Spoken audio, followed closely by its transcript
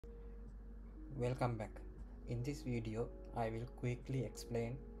Welcome back. In this video, I will quickly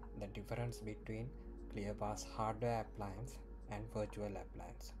explain the difference between ClearPass hardware appliance and virtual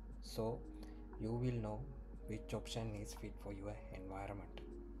appliance, so you will know which option is fit for your environment.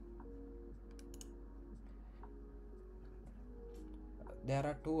 There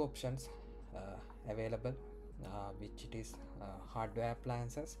are two options available, which it is hardware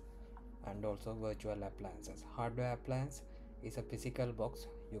appliances and also virtual appliances. Hardware appliance is a physical box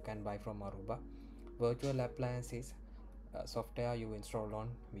you can buy from Aruba. Virtual appliance is software you install on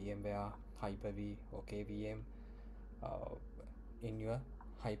VMware, Hyper-V or KVM in your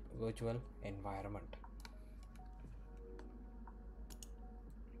virtual environment.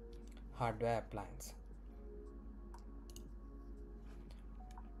 Hardware appliance.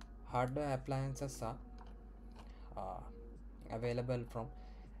 Hardware appliances are available from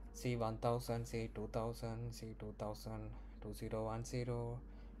C1000, C2000, C2000, 2010,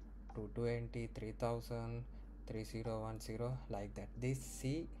 220, 3000, 3010, like that. This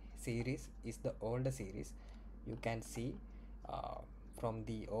C series is the older series. You can see from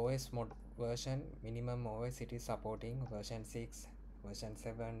the OS mode version, minimum OS, it is supporting version 6, version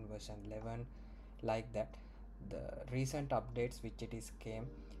 7, version 11, like that. The recent updates which it is came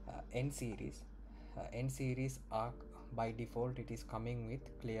N series are by default it is coming with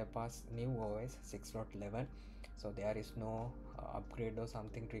ClearPass new OS 6.11, so there is no upgrade or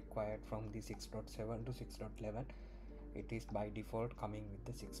something required from the 6.7 to 6.11. It is by default coming with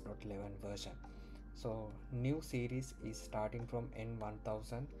the 6.11 version. So new series is starting from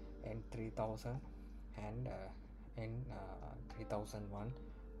N1000, N3000 and N3001,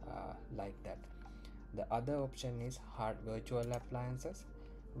 like that. The other option is virtual appliances.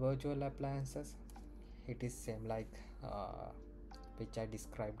 Virtual appliances, it is same like which I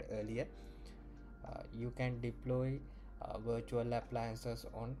described earlier. You can deploy virtual appliances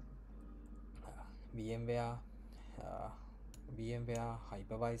on VMware,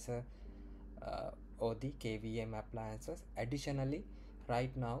 hypervisor, or the KVM appliances. Additionally,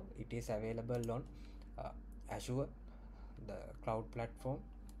 right now it is available on Azure, the cloud platform.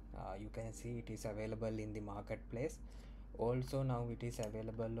 You can see it is available in the marketplace. Also now it is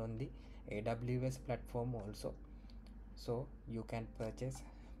available on the AWS platform also, so you can purchase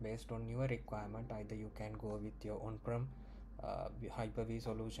based on your requirement. Either you can go with your on-prem Hyper-V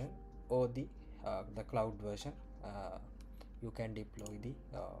solution or the cloud version. You can deploy the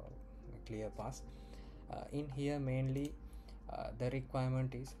ClearPass. In here mainly the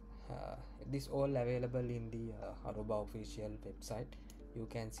requirement is this all available in the Aruba official website. You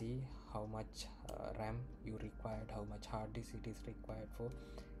can see how much RAM you required, how much hard disk it is required for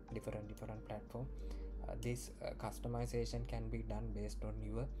different platform. This customization can be done based on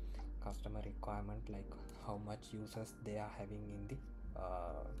your customer requirement, like how much users they are having in the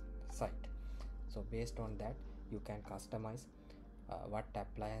site. So based on that you can customize what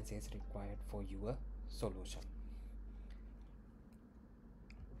appliance is required for your solution.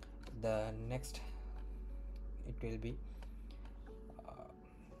 The next, it will be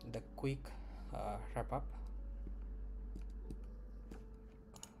the quick wrap up.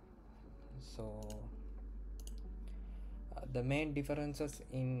 So the main differences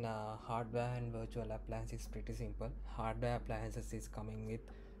in hardware and virtual appliance is pretty simple. Hardware appliances is coming with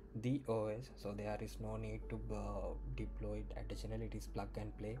the OS, so there is no need to deploy it. Additionally, it is plug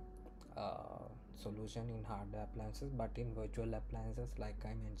and play solution in hardware appliances, but in virtual appliances, like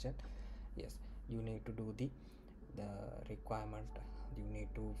I mentioned, yes, you need to do the requirement. You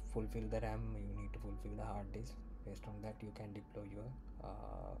need to fulfill the RAM, you need to fulfill the hard disk. Based on that you can deploy your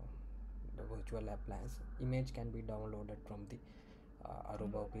the virtual appliance. Image can be downloaded from the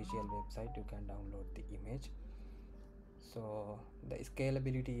Aruba official website. You can download the image. So the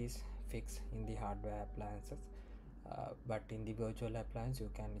scalability is fixed in the hardware appliances, but in the virtual appliance you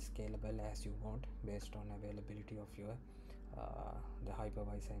can scalable as you want based on availability of your the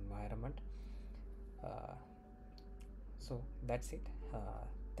hypervisor environment. So that's it.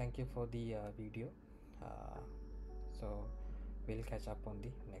 Thank you for the video. So we'll catch up on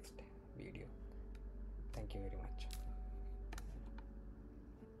the next video. Thank you very much.